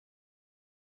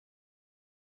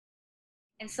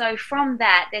And so from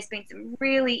that, there's been some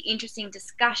really interesting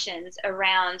discussions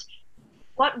around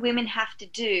what women have to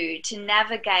do to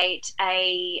navigate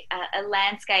a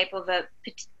landscape of a,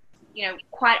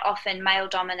 quite often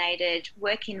male-dominated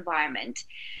work environment.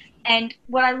 And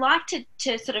what I like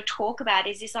to sort of talk about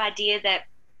is this idea that,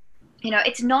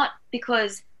 it's not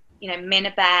because, men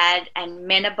are bad and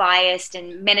men are biased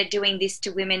and men are doing this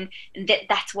to women, and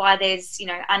that's why there's,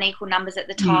 unequal numbers at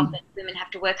the top and women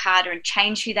have to work harder and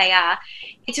change who they are.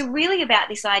 It's really about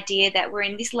this idea that we're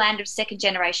in this land of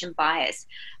second-generation bias.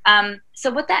 So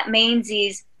what that means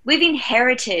is we've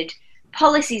inherited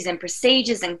policies and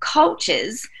procedures and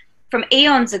cultures from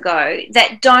eons ago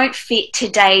that don't fit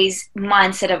today's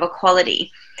mindset of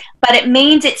equality. But it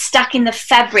means it's stuck in the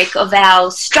fabric of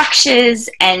our structures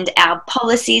and our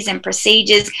policies and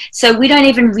procedures, so we don't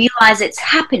even realize it's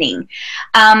happening.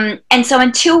 And so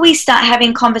until we start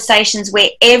having conversations where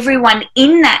everyone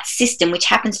in that system, which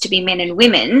happens to be men and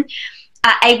women,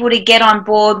 are able to get on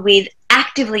board with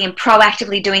actively and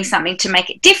proactively doing something to make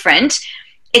it different,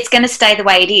 it's going to stay the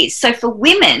way it is. So for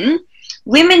women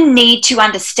need to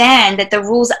understand that the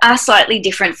rules are slightly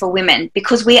different for women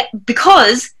because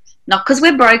not because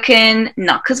we're broken,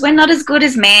 not because we're not as good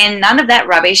as men, none of that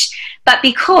rubbish, but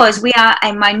because we are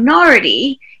a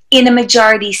minority in a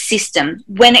majority system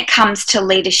when it comes to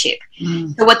leadership.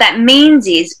 So what that means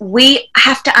is we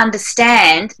have to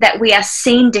understand that we are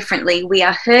seen differently, we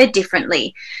are heard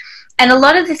differently. And a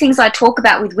lot of the things I talk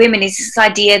about with women is this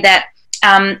idea that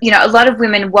a lot of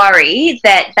women worry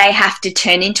that they have to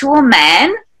turn into a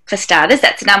man. For starters,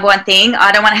 that's the number one thing.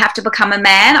 I don't want to have to become a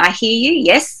man. I hear you.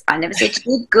 Yes, I never said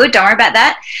you did. Good, don't worry about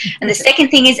that. And the second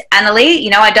thing is,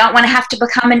 Annalie, I don't want to have to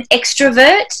become an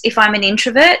extrovert if I'm an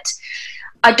introvert.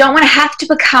 I don't want to have to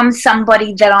become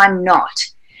somebody that I'm not.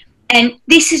 And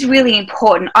this is really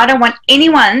important. I don't want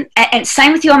anyone, and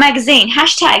same with your magazine,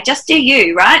 hashtag just do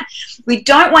you, right? We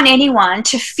don't want anyone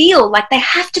to feel like they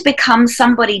have to become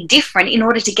somebody different in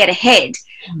order to get ahead.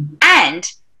 And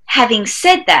having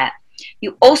said that,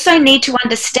 you also need to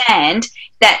understand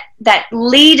that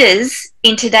leaders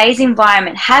in today's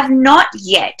environment have not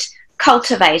yet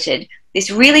cultivated this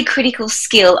really critical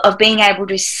skill of being able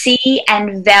to see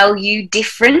and value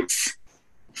difference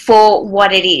for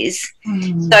what it is.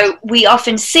 So we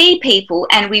often see people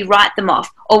and we write them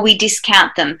off, or we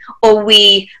discount them, or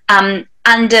we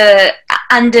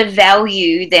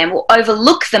undervalue them or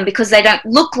overlook them because they don't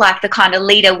look like the kind of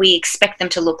leader we expect them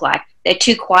to look like. They're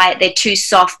too quiet, they're too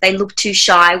soft, they look too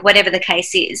shy, whatever the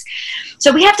case is.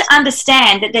 So we have to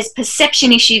understand that there's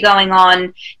perception issue going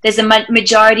on, there's a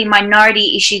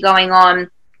majority-minority issue going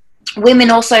on. Women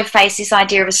also face this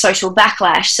idea of a social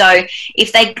backlash. So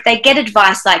if they get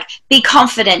advice like, be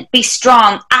confident, be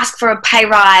strong, ask for a pay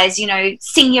rise,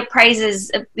 sing your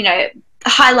praises,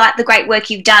 highlight the great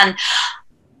work you've done,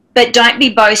 but don't be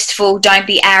boastful, don't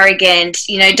be arrogant,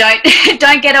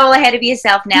 don't get all ahead of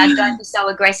yourself now, don't be so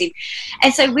aggressive.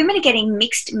 And so women are getting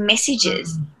mixed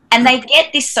messages and they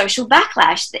get this social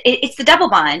backlash. It's the double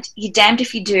bind. You're damned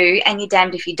if you do and you're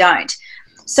damned if you don't.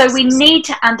 So we need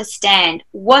to understand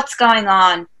what's going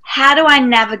on, how do I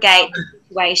navigate the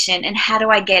situation, and how do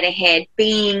I get ahead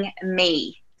being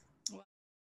me.